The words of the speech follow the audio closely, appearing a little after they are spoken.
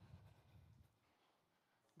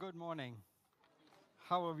Good morning.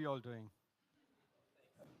 How are we all doing?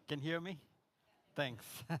 Can you hear me? Thanks.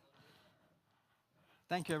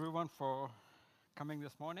 Thank you, everyone, for coming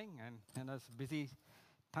this morning. And it's a busy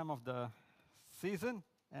time of the season,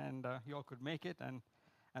 and you all could make it.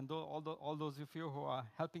 And all those of you who are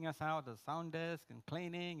helping us out, the sound desk and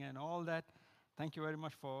cleaning and all that, thank you very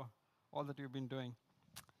much for all that you've been doing.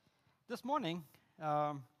 This morning,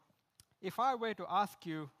 if I were to ask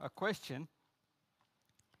you a question,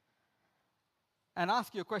 and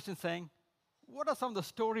ask you a question saying, what are some of the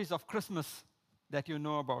stories of Christmas that you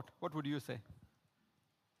know about? What would you say?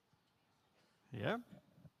 Yeah?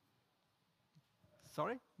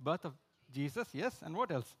 Sorry? Birth of Jesus, yes. And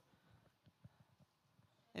what else?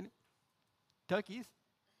 Any? Turkeys?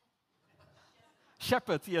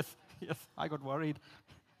 Shepherds, yes. Yes, I got worried.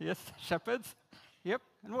 Yes, shepherds. Yep.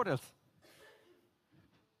 And what else?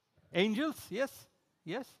 Angels, yes.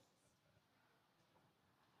 Yes.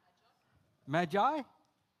 Magi?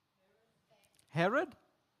 Herod?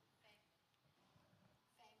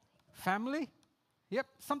 Family? Yep,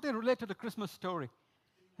 something related to the Christmas story.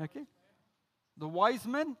 Okay? The wise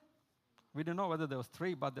men? We don't know whether there was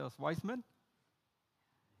 3, but there was wise men.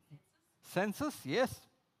 Census? Yes.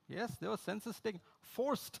 Yes, there was census taken.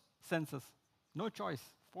 Forced census. No choice.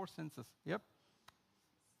 Forced census. Yep.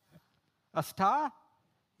 A star?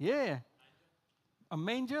 Yeah. A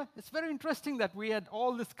manger? It's very interesting that we had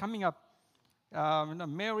all this coming up.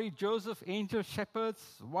 Mary, Joseph, angels, shepherds,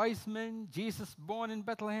 wise men, Jesus born in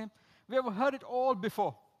Bethlehem. We have heard it all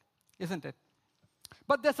before, isn't it?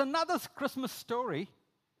 But there's another Christmas story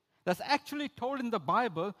that's actually told in the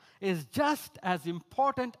Bible is just as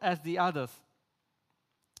important as the others.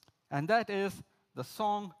 And that is the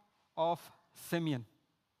Song of Simeon.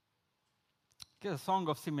 Okay, the Song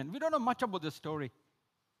of Simeon. We don't know much about this story.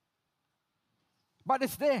 But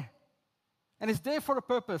it's there. And it's there for a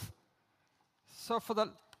purpose. So for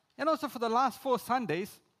the last 4 Sundays,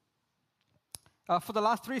 for the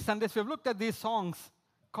last 3 Sundays, we've looked at these songs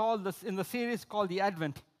in the series called the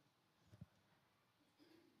Advent.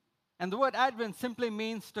 And the word Advent simply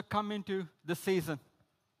means to come into the season.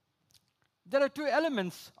 There are 2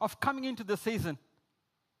 elements of coming into the season.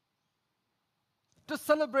 To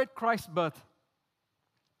celebrate Christ's birth.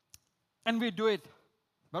 And we do it.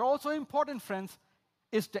 But also important, friends,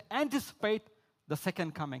 is to anticipate the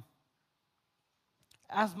second coming.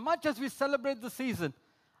 As much as we celebrate the season,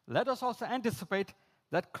 let us also anticipate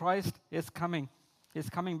that Christ is coming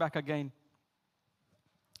back again.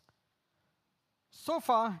 So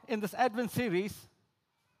far in this Advent series,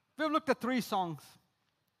 we've looked at 3 songs.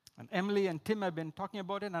 And Emily and Tim have been talking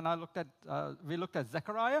about it, and we looked at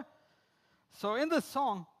Zechariah. So in this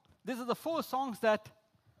song, these are the 4 songs that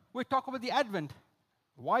we talk about the Advent.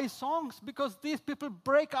 Why songs? Because these people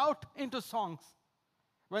break out into songs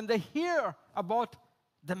when they hear about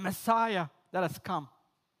the Messiah that has come.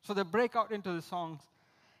 So they break out into the songs.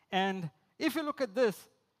 And if you look at this,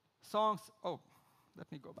 songs,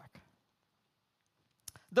 let me go back.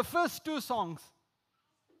 The first 2 songs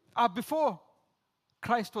are before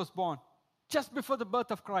Christ was born, just before the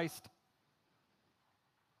birth of Christ.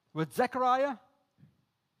 With Zechariah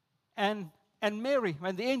and Mary,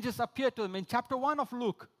 when the angels appeared to them in chapter 1 of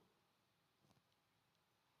Luke,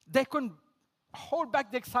 they couldn't hold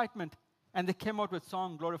back the excitement. And they came out with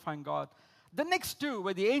song glorifying God. The next 2,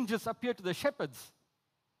 where the angels appear to the shepherds,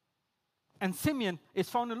 and Simeon, is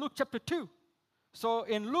found in Luke chapter 2. So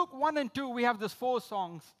in Luke 1 and 2, we have these 4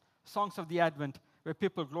 songs of the Advent, where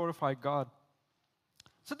people glorify God.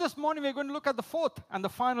 So this morning, we're going to look at the 4th and the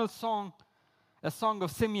final song, a song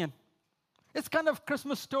of Simeon. It's kind of a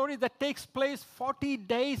Christmas story that takes place 40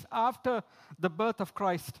 days after the birth of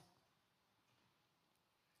Christ.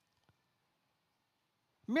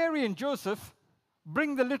 Mary and Joseph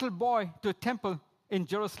bring the little boy to a temple in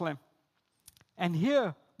Jerusalem. And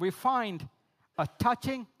here we find a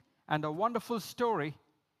touching and a wonderful story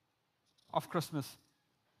of Christmas.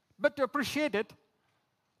 But to appreciate it,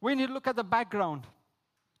 we need to look at the background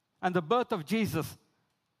and the birth of Jesus.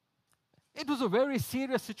 It was a very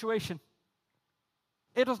serious situation.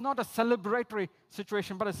 It was not a celebratory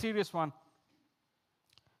situation, but a serious one.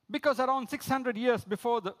 Because around 600 years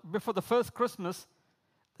before the first Christmas,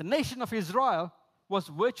 the nation of Israel was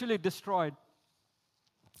virtually destroyed.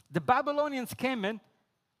 The Babylonians came in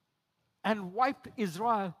and wiped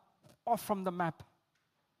Israel off from the map.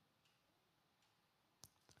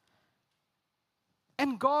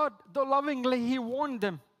 And God, though lovingly, He warned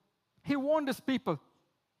them. He warned His people.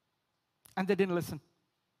 And they didn't listen.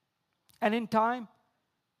 And in time,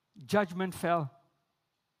 judgment fell.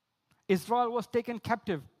 Israel was taken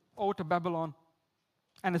captive over to Babylon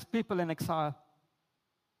and his people in exile.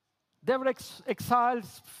 They were exiled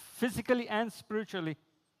physically and spiritually.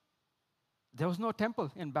 There was no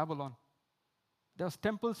temple in Babylon. There was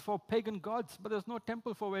temples for pagan gods, but there was no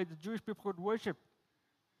temple for where the Jewish people could worship.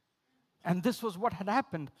 And this was what had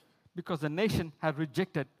happened because the nation had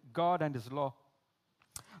rejected God and His law.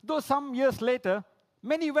 Though some years later,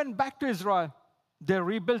 many went back to Israel. They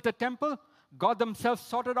rebuilt the temple, got themselves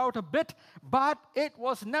sorted out a bit, but they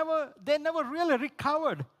never really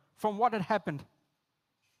recovered from what had happened.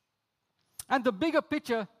 And the bigger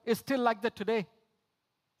picture is still like that today.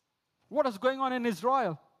 What is going on in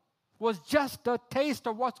Israel was just a taste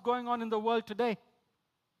of what's going on in the world today.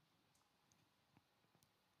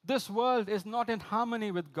 This world is not in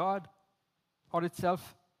harmony with God or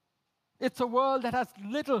itself. It's a world that has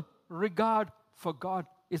little regard for God,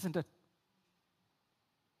 isn't it?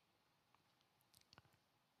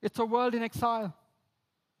 It's a world in exile.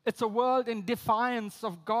 It's a world in defiance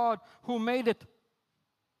of God who made it.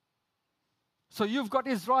 So you've got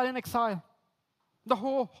Israel in exile. The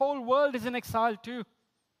whole world is in exile too.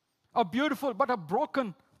 A beautiful but a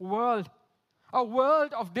broken world. A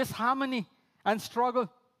world of disharmony and struggle,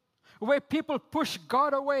 where people push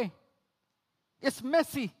God away. It's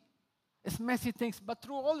messy. It's messy things. But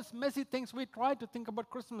through all these messy things, we try to think about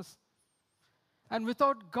Christmas. And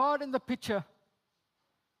without God in the picture,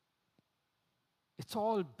 it's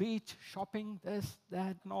all beach, shopping, this,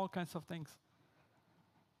 that, and all kinds of things.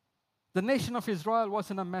 The nation of Israel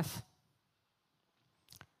was in a mess.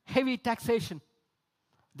 Heavy taxation.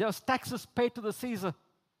 There was taxes paid to the Caesar,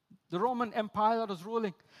 the Roman Empire that was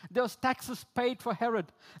ruling. There was taxes paid for Herod.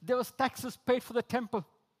 There was taxes paid for the temple.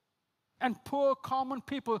 And poor common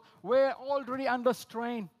people were already under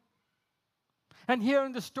strain. And here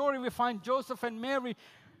in the story we find Joseph and Mary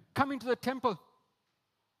coming to the temple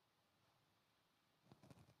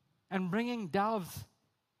and bringing doves,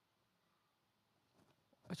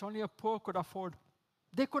 which only a poor could afford.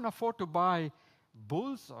 They couldn't afford to buy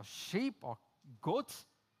bulls or sheep or goats.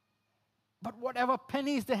 But whatever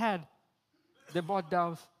pennies they had, they bought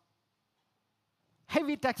doves.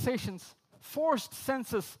 Heavy taxations, forced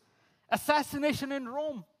census, assassination in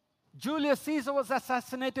Rome. Julius Caesar was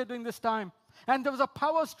assassinated during this time. And there was a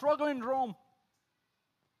power struggle in Rome.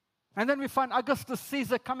 And then we find Augustus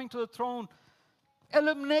Caesar coming to the throne,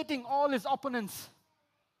 eliminating all his opponents.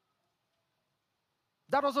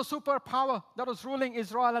 That was a superpower that was ruling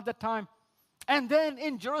Israel at that time. And then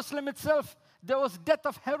in Jerusalem itself, there was death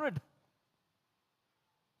of Herod.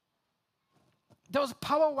 There was a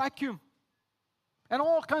power vacuum. And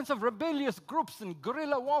all kinds of rebellious groups and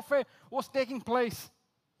guerrilla warfare was taking place.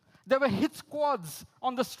 There were hit squads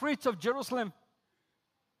on the streets of Jerusalem.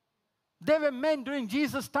 There were men during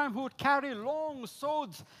Jesus' time who would carry long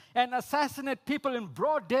swords and assassinate people in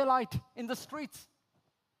broad daylight in the streets.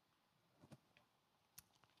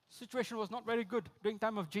 Situation was not very good during the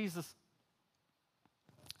time of Jesus.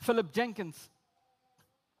 Philip Jenkins,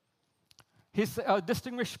 he's a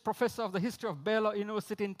distinguished professor of the history of Baylor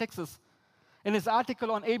University in Texas. In his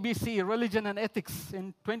article on ABC, Religion and Ethics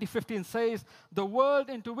in 2015 says, the world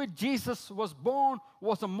into which Jesus was born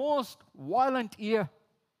was the most violent year.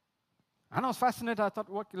 And I was fascinated. I thought,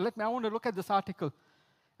 I want to look at this article.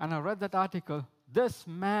 And I read that article. This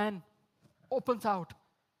man opens out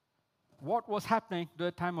what was happening at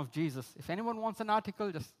the time of Jesus. If anyone wants an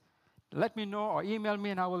article, just let me know or email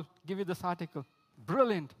me and I will give you this article.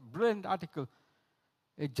 Brilliant, brilliant article.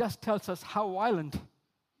 It just tells us how violent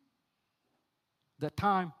the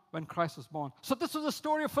time when Christ was born. So this was the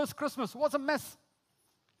story of first Christmas. It was a mess.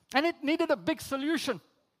 And it needed a big solution.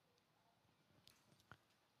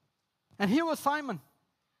 And here was Simon,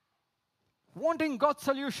 wanting God's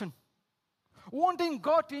solution, wanting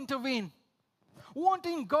God to intervene,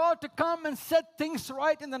 wanting God to come and set things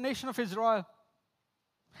right in the nation of Israel.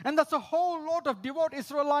 And that's a whole lot of devout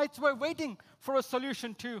Israelites were waiting for a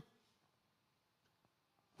solution too.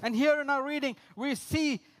 And here in our reading, we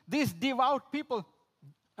see these devout people,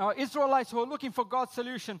 Israelites who are looking for God's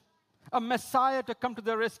solution, a Messiah to come to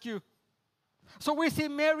their rescue. So we see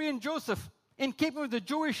Mary and Joseph, in keeping with the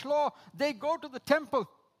Jewish law, they go to the temple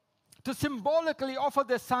to symbolically offer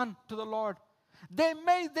their son to the Lord. They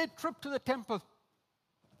made their trip to the temple.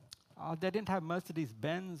 They didn't have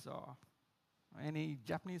Mercedes-Benz or any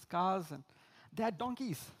Japanese cars, and they had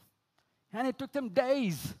donkeys. And it took them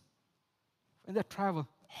days in their travel,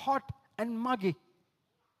 hot and muggy.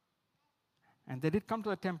 And they did come to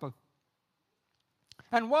the temple.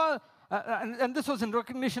 And while and this was in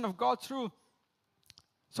recognition of God's rule.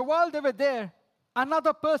 So while they were there,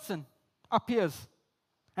 another person appears,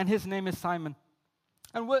 and his name is Simon.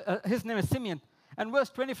 And his name is Simeon. And verse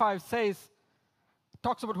 25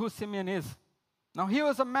 talks about who Simeon is. Now, here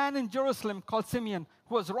was a man in Jerusalem called Simeon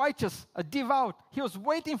who was righteous, a devout. He was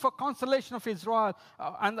waiting for consolation of Israel,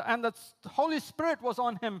 and the Holy Spirit was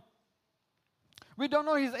on him. We don't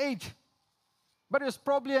know his age, but he was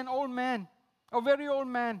probably an old man, a very old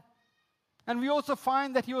man. And we also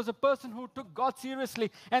find that he was a person who took God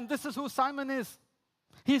seriously. And this is who Simon is.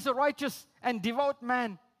 He's a righteous and devout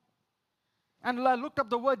man. And I looked up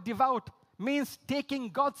the word devout, means taking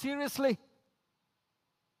God seriously.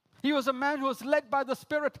 He was a man who was led by the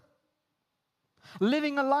Spirit,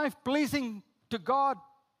 living a life pleasing to God.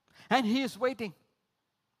 And he is waiting.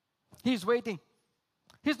 He's waiting.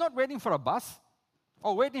 He's not waiting for a bus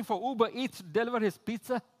or waiting for Uber Eats to deliver his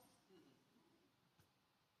pizza.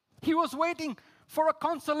 He was waiting for a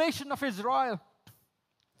consolation of Israel.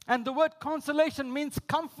 And the word consolation means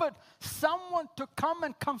comfort, someone to come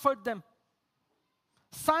and comfort them.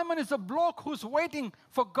 Simon is a bloke who's waiting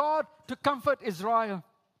for God to comfort Israel.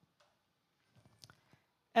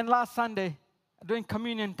 And last Sunday, during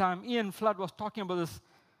communion time, Ian Flood was talking about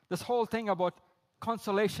this whole thing about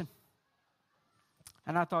consolation.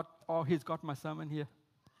 And I thought, oh, he's got my sermon here.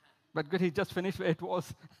 But good, he just finished where it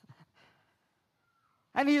was.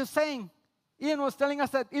 And he was saying, Ian was telling us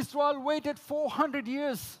that Israel waited 400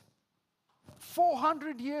 years.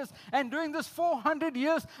 400 years. And during this 400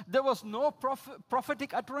 years, there was no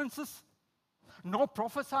prophetic utterances, no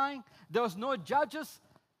prophesying, there was no judges,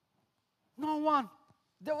 no one.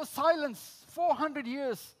 There was silence, 400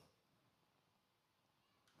 years.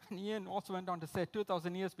 And Ian also went on to say,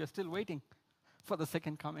 2,000 years, we are still waiting for the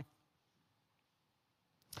second coming.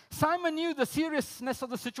 Simon knew the seriousness of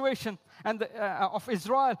the situation and of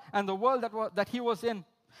Israel and the world that he was in.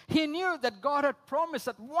 He knew that God had promised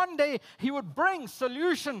that one day he would bring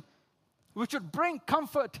solution, which would bring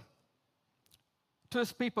comfort to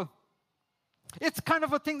his people. It's kind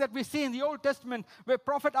of a thing that we see in the Old Testament where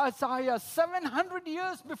Prophet Isaiah, 700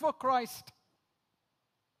 years before Christ,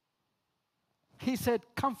 he said,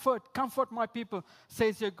 comfort, comfort my people,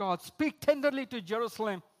 says your God. Speak tenderly to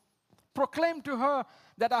Jerusalem. Proclaim to her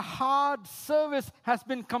that a hard service has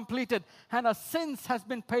been completed and her sins has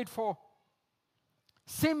been paid for.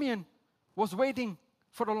 Simeon was waiting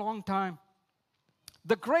for a long time.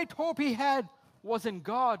 The great hope he had was in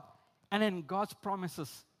God and in God's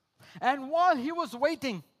promises. And while he was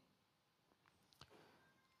waiting,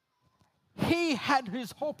 he had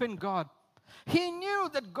his hope in God. He knew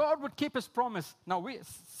that God would keep his promise. Now,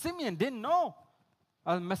 Simeon didn't know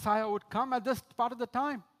a Messiah would come at this part of the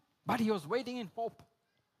time. But he was waiting in hope.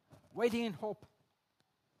 Waiting in hope.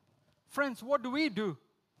 Friends, what do we do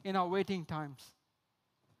in our waiting times?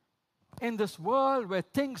 In this world where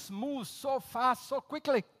things move so fast, so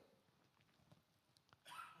quickly.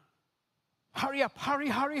 Hurry up, hurry,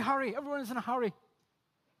 hurry, hurry. Everyone is in a hurry.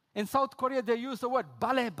 In South Korea, they use the word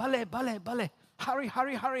bale, bale, bale, bale. Hurry,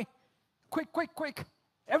 hurry, hurry. Quick, quick, quick.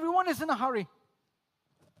 Everyone is in a hurry.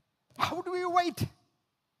 How do we wait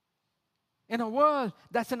in a world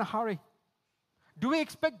that's in a hurry? Do we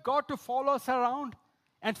expect God to follow us around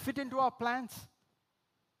and fit into our plans?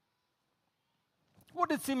 What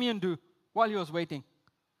did Simeon do while he was waiting?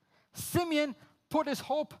 Simeon put his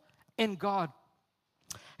hope in God.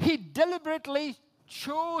 He deliberately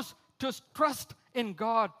chose to trust in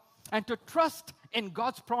God and to trust in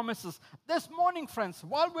God's promises. This morning, friends,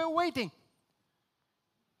 while we're waiting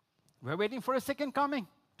for a second coming.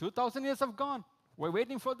 2,000 years have gone. We're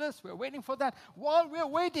waiting for this, we're waiting for that. While we're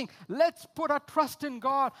waiting, let's put our trust in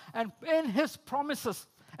God and in His promises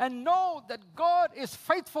and know that God is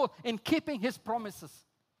faithful in keeping His promises.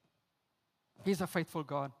 He's a faithful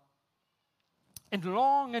God. In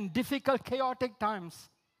long and difficult, chaotic times,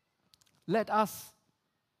 let us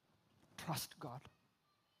trust God.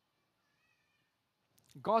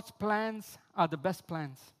 God's plans are the best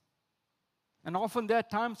plans. And often there are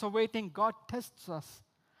times of waiting, God tests us.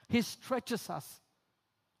 He stretches us.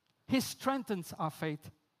 He strengthens our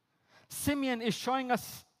faith. Simeon is showing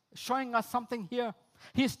us something here.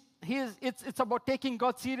 It's about taking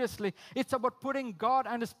God seriously. It's about putting God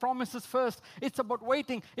and His promises first. It's about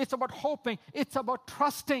waiting. It's about hoping. It's about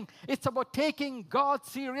trusting. It's about taking God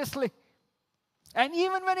seriously. And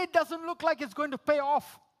even when it doesn't look like it's going to pay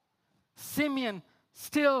off, Simeon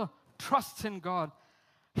still trusts in God.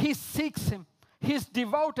 He seeks Him. He's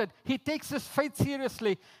devoted. He takes his faith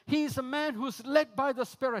seriously. He is a man who's led by the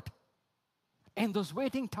Spirit. In those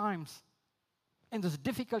waiting times, in those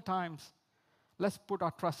difficult times, let's put our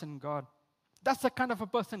trust in God. That's the kind of a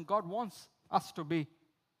person God wants us to be.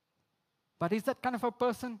 But is that kind of a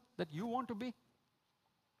person that you want to be?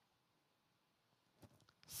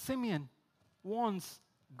 Simeon wants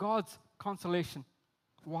God's consolation.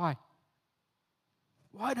 Why?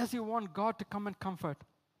 Why does he want God to come and comfort?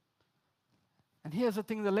 And here's the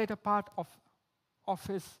thing, the later part of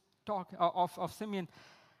his talk, of Simeon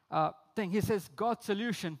thing. He says, God's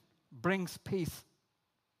solution brings peace.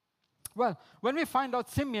 Well, when we find out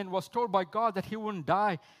Simeon was told by God that he wouldn't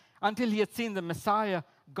die until he had seen the Messiah,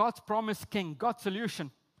 God's promised king, God's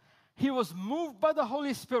solution, he was moved by the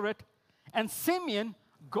Holy Spirit, and Simeon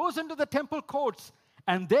goes into the temple courts,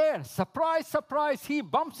 and there, surprise, surprise, he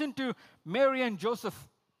bumps into Mary and Joseph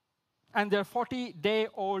and their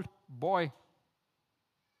 40-day-old boy.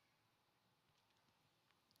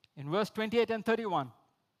 In verse 28 and 31,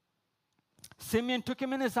 Simeon took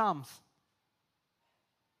him in his arms,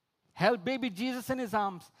 held baby Jesus in his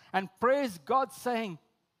arms, and praised God, saying,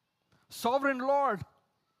 Sovereign Lord,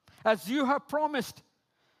 as you have promised,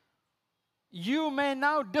 you may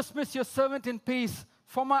now dismiss your servant in peace,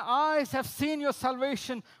 for my eyes have seen your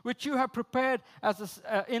salvation, which you have prepared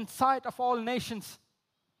in sight of all nations.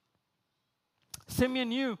 Simeon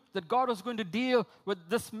knew that God was going to deal with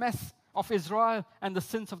this mess of Israel and the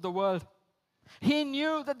sins of the world. He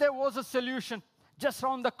knew that there was a solution just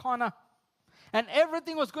around the corner. And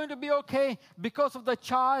everything was going to be okay because of the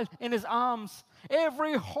child in his arms.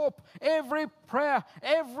 Every hope, every prayer,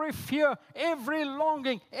 every fear, every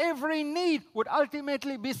longing, every need would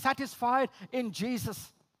ultimately be satisfied in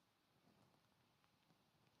Jesus.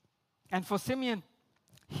 And for Simeon,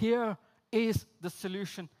 here is the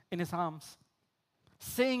solution in his arms.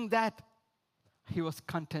 Saying that, he was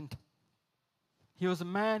content. He was a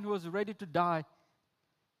man who was ready to die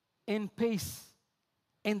in peace,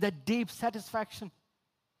 in the deep satisfaction.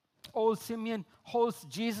 Old Simeon holds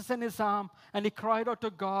Jesus in his arm, and he cried out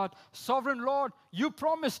to God, Sovereign Lord, you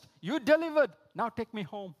promised, you delivered, now take me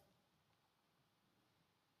home.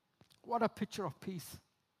 What a picture of peace.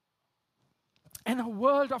 In a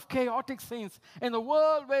world of chaotic scenes, in a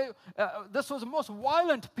world where this was the most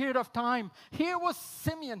violent period of time, here was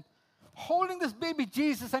Simeon holding this baby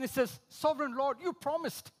Jesus, and he says, Sovereign Lord, you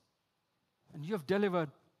promised, and you have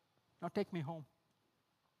delivered, now take me home.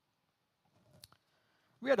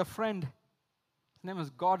 We had a friend, his name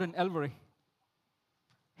was Gordon Elvery.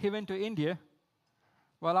 He went to India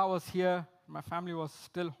while I was here. My family was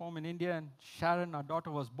still home in India, and Sharon, our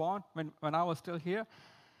daughter, was born when I was still here.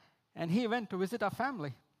 And he went to visit our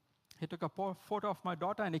family. He took a photo of my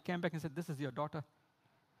daughter, and he came back and said, This is your daughter.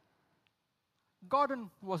 Gordon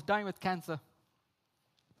was dying with cancer.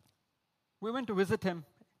 We went to visit him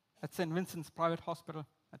at St. Vincent's Private Hospital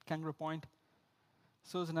at Kangaroo Point.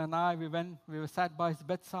 Susan and I, we were sat by his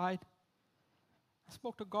bedside. I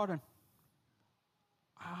spoke to Gordon.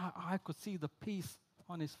 I could see the peace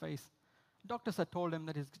on his face. Doctors had told him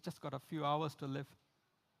that he's just got a few hours to live.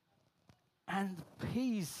 And the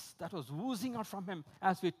peace that was oozing out from him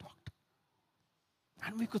as we talked.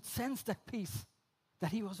 And we could sense that peace,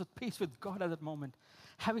 that he was at peace with God at that moment.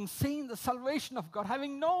 Having seen the salvation of God,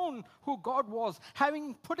 having known who God was,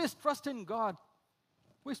 having put his trust in God,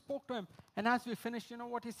 we spoke to him. And as we finished, you know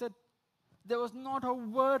what he said? There was not a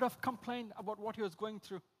word of complaint about what he was going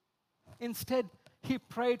through. Instead, he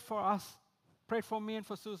prayed for us, prayed for me and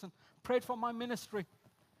for Susan, prayed for my ministry.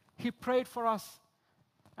 He prayed for us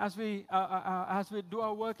as we do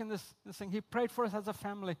our work in this thing. He prayed for us as a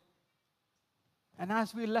family. And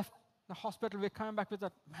as we left the hospital, we're coming back with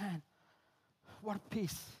that, man, what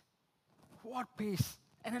peace. What peace.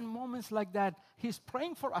 And in moments like that, he's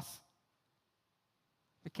praying for us.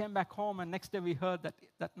 We came back home, and next day we heard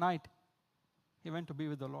that night he went to be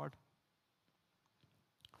with the Lord.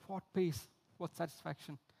 What peace, what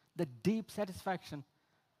satisfaction, the deep satisfaction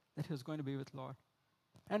that he was going to be with the Lord.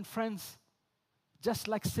 And friends, just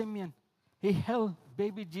like Simeon, he held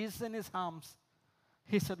baby Jesus in his arms.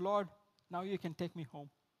 He said, Lord, now you can take me home.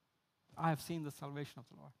 I have seen the salvation of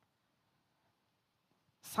the Lord.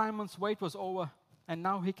 Simon's wait was over, and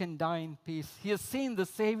now he can die in peace. He has seen the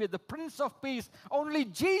Savior, the Prince of Peace. Only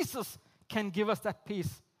Jesus can give us that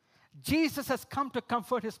peace. Jesus has come to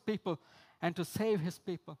comfort his people and to save his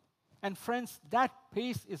people. And friends, that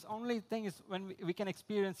peace is only thing is when we can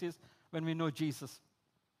experience is when we know Jesus.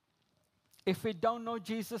 If we don't know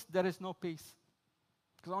Jesus, there is no peace.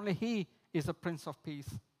 Because only he is a Prince of Peace.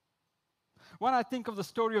 When I think of the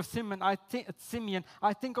story of Simeon,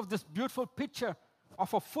 I think of this beautiful picture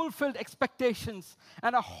of a fulfilled expectations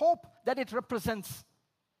and a hope that it represents.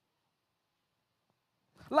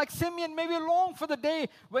 Like Simeon, may we long for the day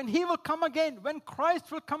when he will come again, when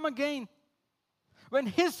Christ will come again, when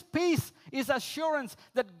his peace is assurance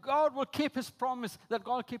that God will keep his promise, that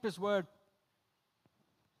God will keep his word.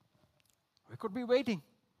 We could be waiting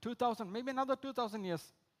 2,000, maybe another 2,000 years.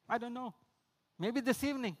 I don't know. Maybe this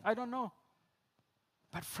evening, I don't know.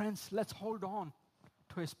 But friends, let's hold on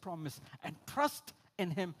to his promise and trust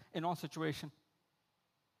in him in all situations.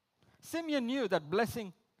 Simeon knew that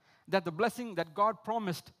the blessing that God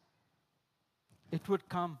promised, it would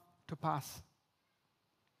come to pass.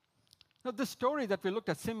 Now, this story that we looked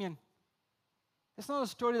at, Simeon, it's not a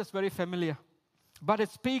story that's very familiar, but it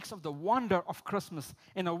speaks of the wonder of Christmas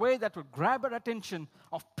in a way that would grab our attention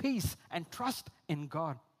of peace and trust in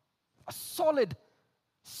God. A solid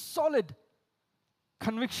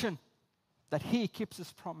conviction that he keeps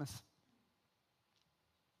his promise.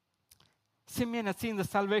 Simeon had seen the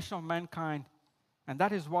salvation of mankind, and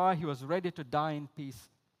that is why he was ready to die in peace.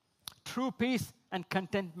 True peace and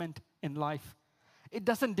contentment in life. It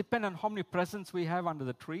doesn't depend on how many presents we have under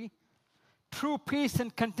the tree. True peace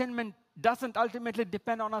and contentment doesn't ultimately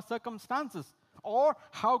depend on our circumstances, or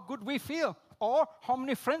how good we feel, or how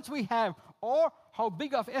many friends we have, or how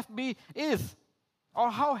big of FB is,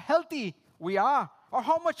 or how healthy we are, or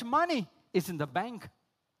how much money is in the bank.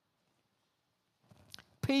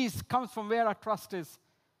 Peace comes from where our trust is,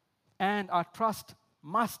 and our trust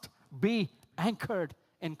must be anchored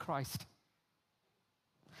in Christ.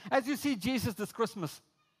 As you see Jesus this Christmas,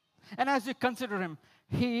 and as you consider him,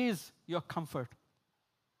 he is your comfort.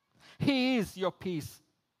 He is your peace.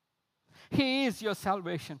 He is your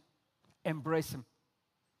salvation. Embrace him.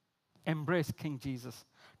 Embrace King Jesus.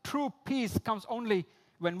 True peace comes only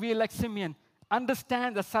when we, like Simeon,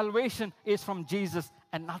 understand that salvation is from Jesus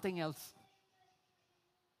and nothing else.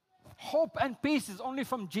 Hope and peace is only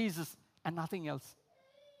from Jesus and nothing else.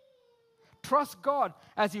 Trust God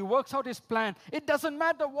as he works out his plan. It doesn't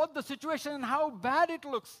matter what the situation and how bad it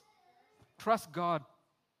looks. Trust God.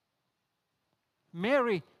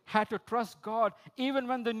 Mary had to trust God even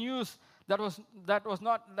when the news that was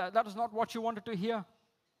not what she wanted to hear.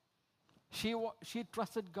 She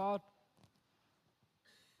trusted God.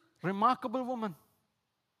 Remarkable woman.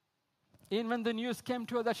 Even when the news came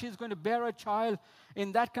to her that she's going to bear a child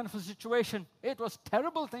in that kind of a situation, it was a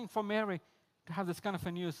terrible thing for Mary to have this kind of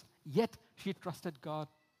a news. Yet she trusted God.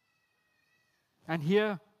 And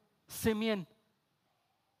here, Simeon,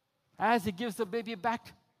 as he gives the baby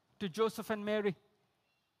back to Joseph and Mary,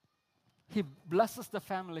 he blesses the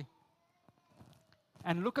family.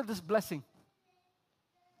 And look at this blessing.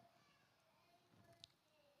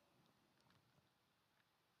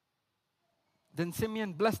 Then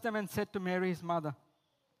Simeon blessed them and said to Mary, his mother,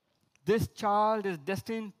 "This child is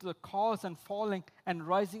destined to the cause and falling and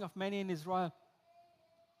rising of many in Israel.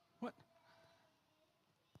 What?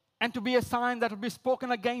 And to be a sign that will be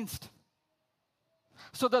spoken against,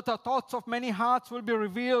 so that the thoughts of many hearts will be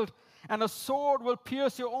revealed, and a sword will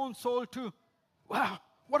pierce your own soul too." Wow,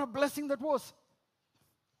 what a blessing that was.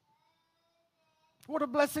 What a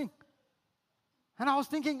blessing. And I was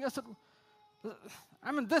thinking,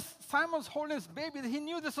 this Simon's holding his baby. He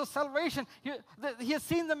knew this was salvation. He had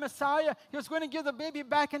seen the Messiah. He was going to give the baby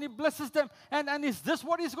back, and he blesses them. And is this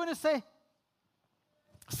what he's going to say?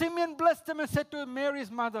 Simeon blessed them and said to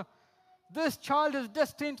Mary's mother, "This child is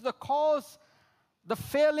destined to the cause, the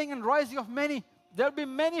failing and rising of many. There'll be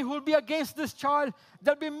many who will be against this child.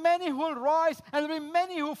 There'll be many who will rise, and there'll be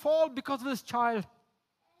many who fall because of this child.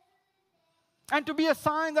 And to be a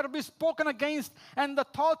sign that will be spoken against, and the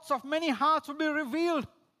thoughts of many hearts will be revealed."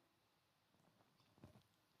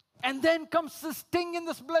 And then comes this sting in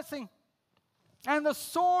this blessing. "And the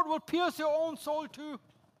sword will pierce your own soul too."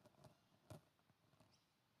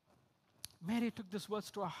 Mary took these words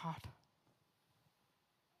to her heart.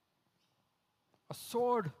 A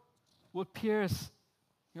sword will pierce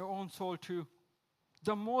your own soul too.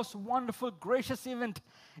 The most wonderful, gracious event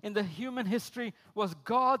in the human history was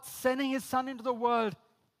God sending his Son into the world,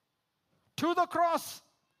 to the cross,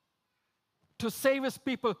 to save his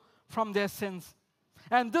people from their sins.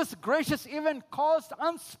 And this gracious event caused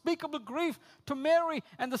unspeakable grief to Mary,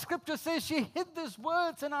 and the scripture says she hid these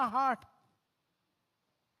words in her heart.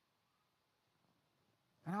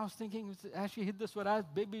 And I was thinking, as she hid this word, as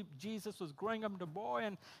baby Jesus was growing up into a boy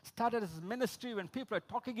and started his ministry, when people were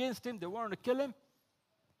talking against him, they wanted to kill him,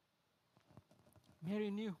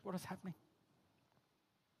 Mary knew what was happening.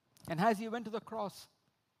 And as he went to the cross,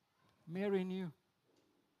 Mary knew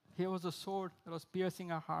here was a sword that was piercing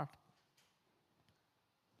her heart.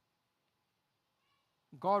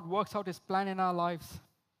 God works out his plan in our lives.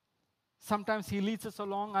 Sometimes he leads us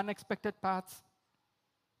along unexpected paths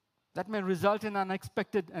that may result in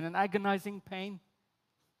unexpected and an agonizing pain.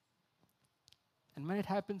 And when it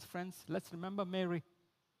happens, friends, let's remember Mary.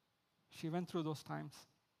 She went through those times.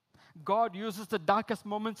 God uses the darkest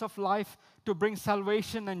moments of life to bring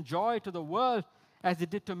salvation and joy to the world, as he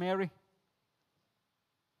did to Mary.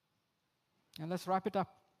 And let's wrap it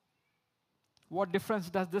up. What difference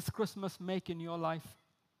does this Christmas make in your life?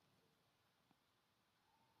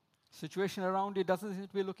 Situation around you doesn't seem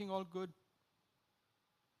to be looking all good.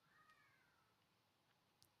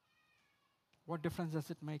 What difference does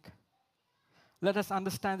it make? Let us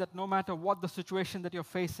understand that no matter what the situation that you're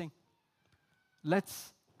facing,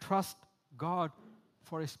 let's trust God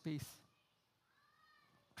for His peace.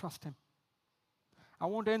 Trust Him. I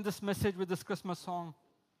want to end this message with this Christmas song,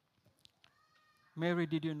 Mary,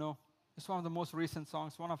 Did You Know? It's one of the most recent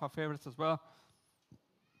songs, one of our favorites as well.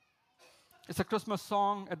 It's a Christmas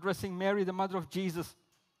song addressing Mary, the mother of Jesus,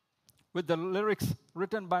 with the lyrics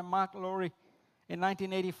written by Mark Lowry in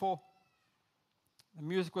 1984. The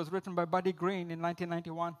music was written by Buddy Green in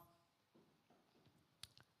 1991.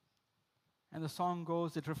 And the song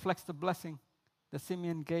goes, it reflects the blessing that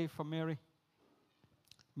Simeon gave for Mary.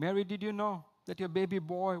 Mary, did you know that your baby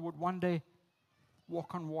boy would one day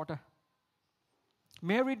walk on water?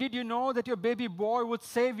 Mary, did you know that your baby boy would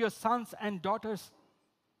save your sons and daughters?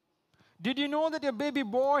 Did you know that your baby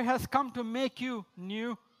boy has come to make you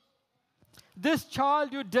new? This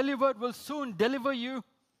child you delivered will soon deliver you.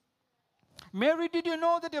 Mary, did you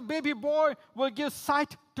know that your baby boy will give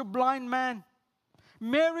sight to blind man?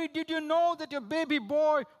 Mary, did you know that your baby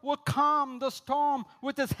boy will calm the storm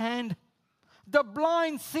with his hand? The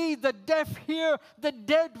blind see, the deaf hear, the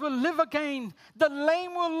dead will live again. The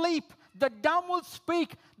lame will leap, the dumb will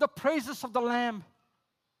speak the praises of the Lamb.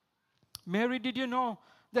 Mary, did you know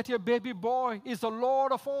that your baby boy is the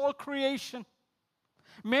Lord of all creation?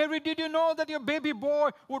 Mary, did you know that your baby boy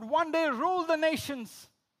would one day rule the nations?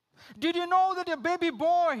 Did you know that your baby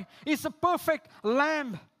boy is a perfect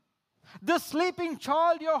lamb? The sleeping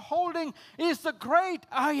child you're holding is the great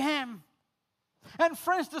I Am. And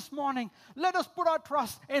friends, this morning, let us put our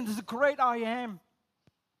trust in this great I Am.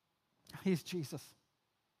 He's Jesus.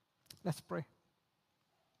 Let's pray.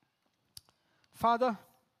 Father,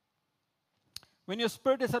 when your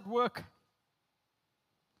Spirit is at work,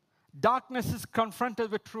 darkness is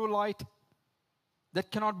confronted with true light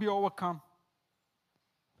that cannot be overcome.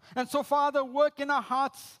 And so, Father, work in our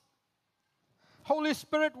hearts. Holy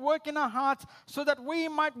Spirit, work in our hearts so that we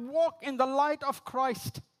might walk in the light of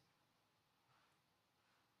Christ.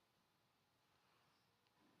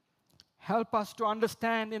 Help us to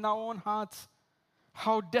understand in our own hearts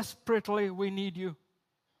how desperately we need you.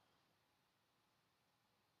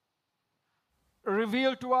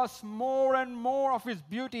 Reveal to us more and more of His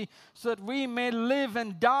beauty so that we may live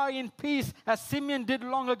and die in peace as Simeon did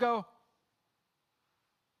long ago.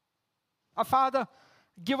 Our Father,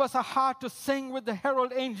 give us a heart to sing with the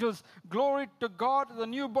herald angels, glory to God, the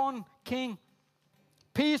newborn King.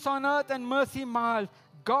 Peace on earth and mercy mild,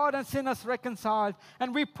 God and sinners reconciled.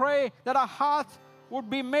 And we pray that our hearts would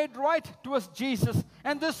be made right towards Jesus.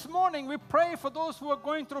 And this morning we pray for those who are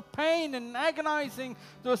going through pain and agonizing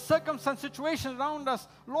the circumstance situation around us.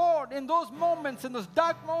 Lord, in those moments, in those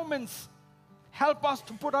dark moments, help us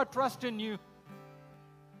to put our trust in you.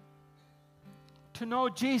 To know,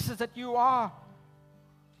 Jesus, that you are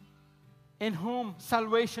in whom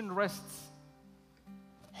salvation rests.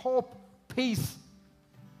 Hope, peace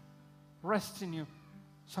rests in you.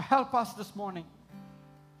 So help us this morning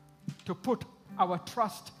to put our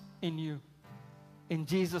trust in you. In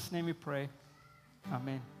Jesus' name we pray.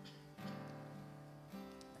 Amen.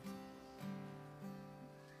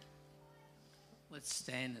 Let's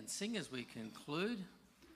stand and sing as we conclude.